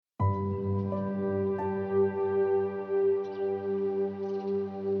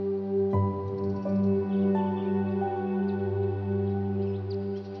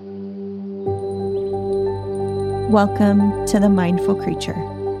Welcome to The Mindful Creature,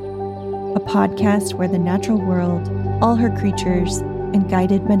 a podcast where the natural world, all her creatures, and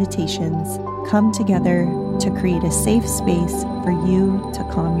guided meditations come together to create a safe space for you to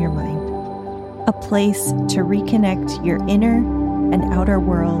calm your mind. A place to reconnect your inner and outer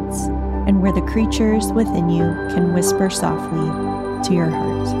worlds, and where the creatures within you can whisper softly to your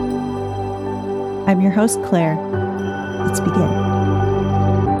heart. I'm your host, Claire. Let's begin.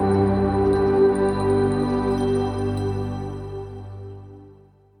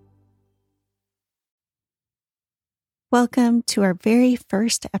 Welcome to our very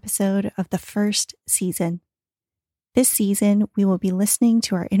first episode of the first season. This season, we will be listening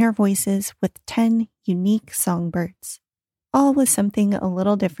to our inner voices with 10 unique songbirds, all with something a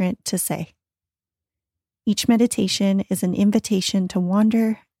little different to say. Each meditation is an invitation to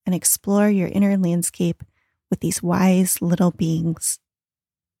wander and explore your inner landscape with these wise little beings.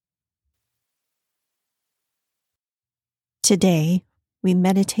 Today, we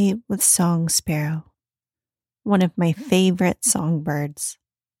meditate with Song Sparrow, one of my favorite songbirds.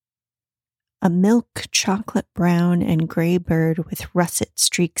 A milk chocolate brown and gray bird with russet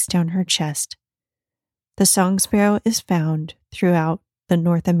streaks down her chest, the song sparrow is found throughout the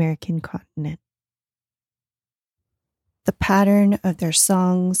North American continent. The pattern of their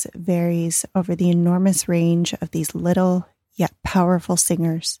songs varies over the enormous range of these little yet powerful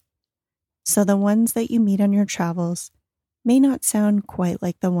singers, so the ones that you meet on your travels may not sound quite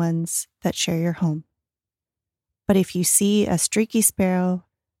like the ones that share your home. But if you see a streaky sparrow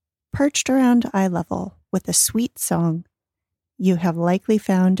perched around eye level with a sweet song, you have likely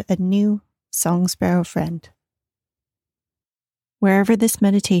found a new song sparrow friend. Wherever this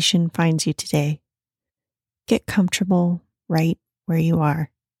meditation finds you today, get comfortable right where you are,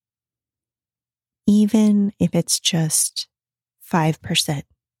 even if it's just 5%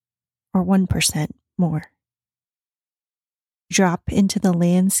 or 1% more. Drop into the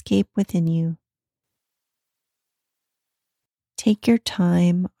landscape within you. Take your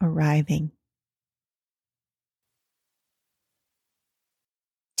time arriving.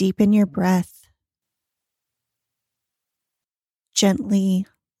 Deepen your breath. Gently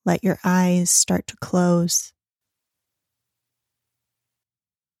let your eyes start to close.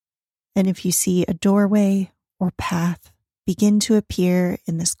 And if you see a doorway or path begin to appear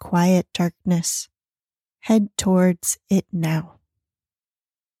in this quiet darkness, head towards it now,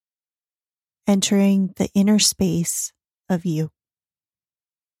 entering the inner space of you.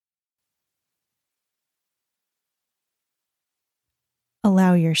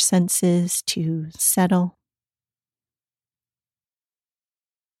 Allow your senses to settle,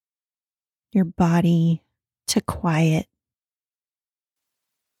 your body to quiet.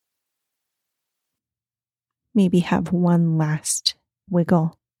 Maybe have one last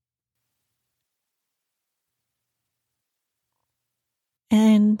wiggle.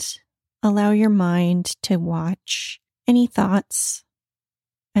 And allow your mind to watch any thoughts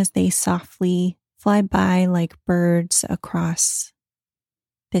as they softly fly by like birds across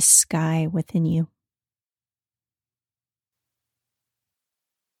this sky within you.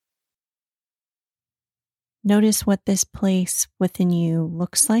 Notice what this place within you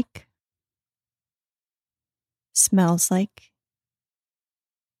looks like, smells like,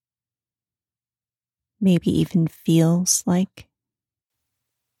 maybe even feels like.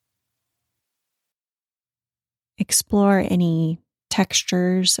 Explore any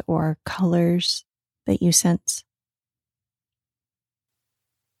textures or colors that you sense.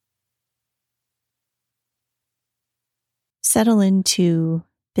 Settle into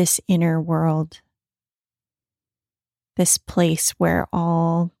this inner world, this place where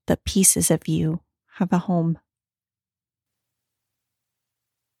all the pieces of you have a home.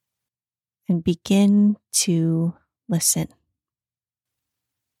 And begin to listen.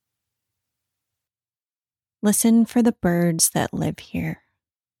 Listen for the birds that live here.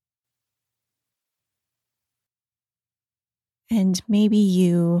 And maybe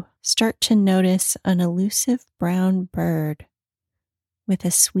you start to notice an elusive brown bird with a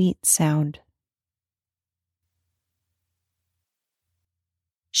sweet sound.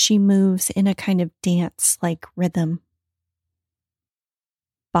 She moves in a kind of dance-like rhythm,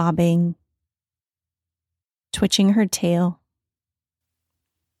 bobbing, twitching her tail.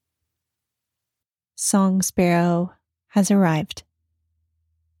 Song Sparrow has arrived.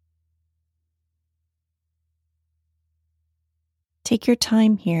 Take your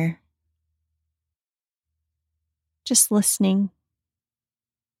time here, just listening,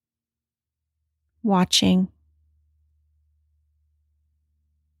 watching.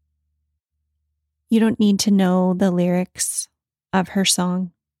 You don't need to know the lyrics of her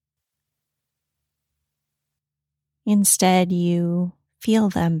song. Instead, you feel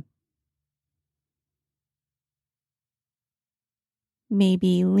them.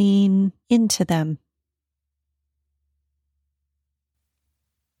 Maybe lean into them.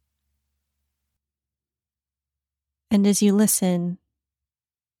 And as you listen,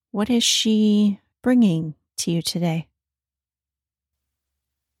 what is she bringing to you today?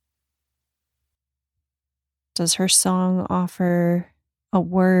 Does her song offer a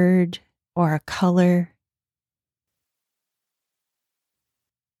word or a color?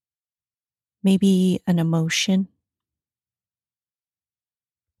 Maybe an emotion?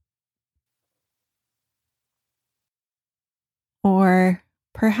 Or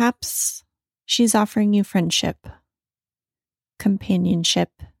perhaps she's offering you friendship, companionship.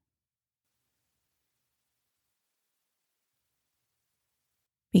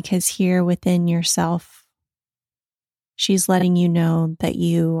 Because here within yourself, she's letting you know that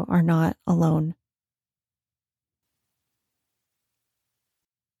you are not alone.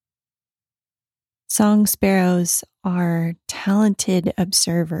 Song sparrows are talented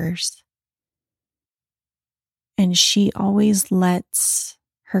observers, and she always lets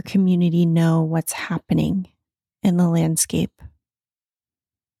her community know what's happening in the landscape.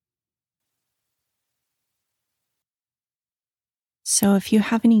 So if you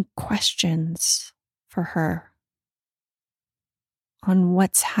have any questions for her on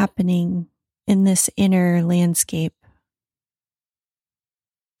what's happening in this inner landscape,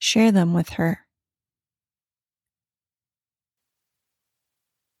 share them with her.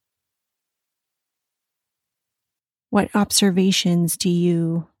 What observations do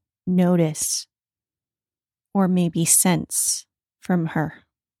you notice or maybe sense from her?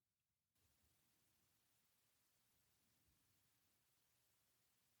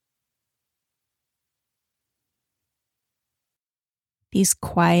 These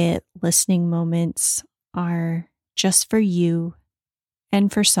quiet listening moments are just for you and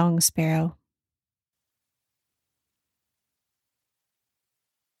for Song Sparrow.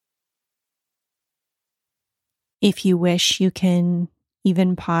 If you wish, you can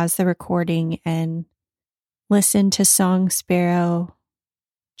even pause the recording and listen to Song Sparrow,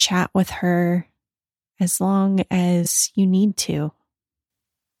 chat with her as long as you need to.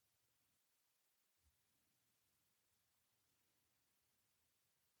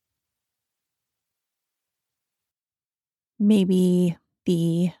 Maybe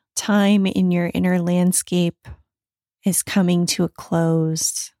the time in your inner landscape is coming to a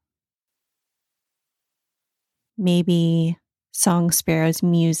close. Maybe Song Sparrow's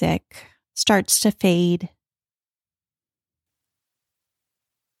music starts to fade.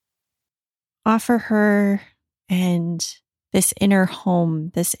 Offer her and this inner home,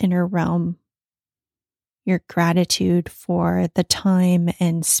 this inner realm, your gratitude for the time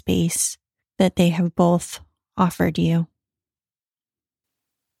and space that they have both offered you.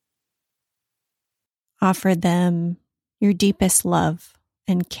 Offer them your deepest love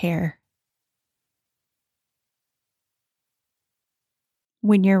and care.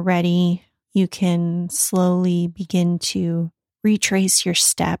 When you're ready, you can slowly begin to retrace your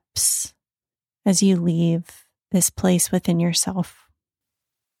steps as you leave this place within yourself.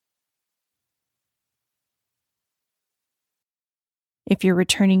 If you're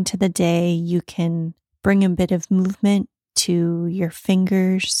returning to the day, you can bring a bit of movement to your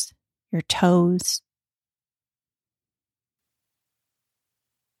fingers, your toes.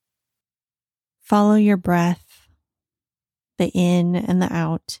 Follow your breath, the in and the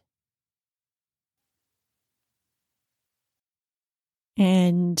out.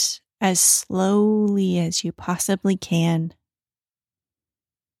 And as slowly as you possibly can,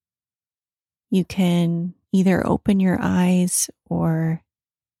 you can either open your eyes or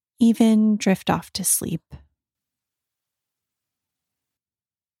even drift off to sleep.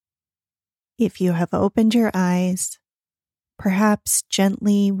 If you have opened your eyes, perhaps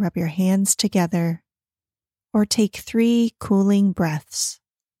gently rub your hands together or take 3 cooling breaths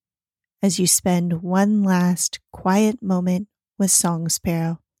as you spend one last quiet moment with Song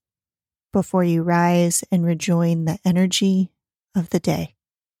Sparrow before you rise and rejoin the energy of the day.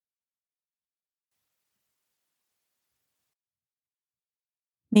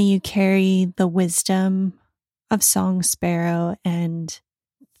 May you carry the wisdom of Song Sparrow and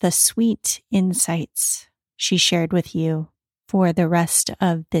the sweet insights she shared with you for the rest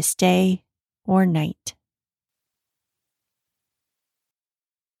of this day or night.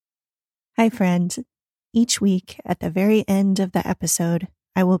 Hi, friend. Each week at the very end of the episode,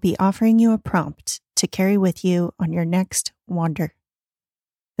 I will be offering you a prompt to carry with you on your next wander.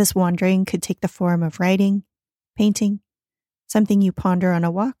 This wandering could take the form of writing, painting, something you ponder on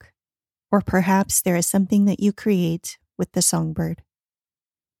a walk, Or perhaps there is something that you create with the songbird.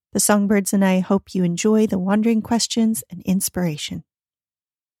 The songbirds and I hope you enjoy the wandering questions and inspiration.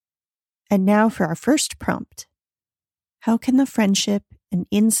 And now for our first prompt. How can the friendship and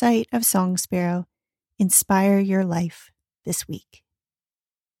insight of Song Sparrow inspire your life this week?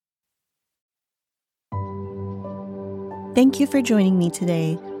 Thank you for joining me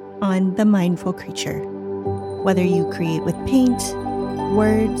today on The Mindful Creature. Whether you create with paint,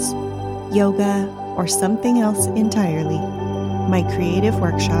 words, yoga, or something else entirely, my creative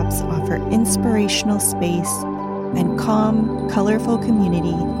workshops offer inspirational space and calm, colorful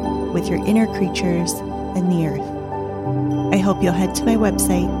community with your inner creatures and the earth. I hope you'll head to my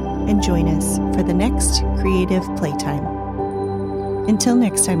website and join us for the next creative playtime. Until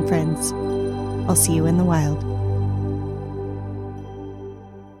next time, friends, I'll see you in the wild.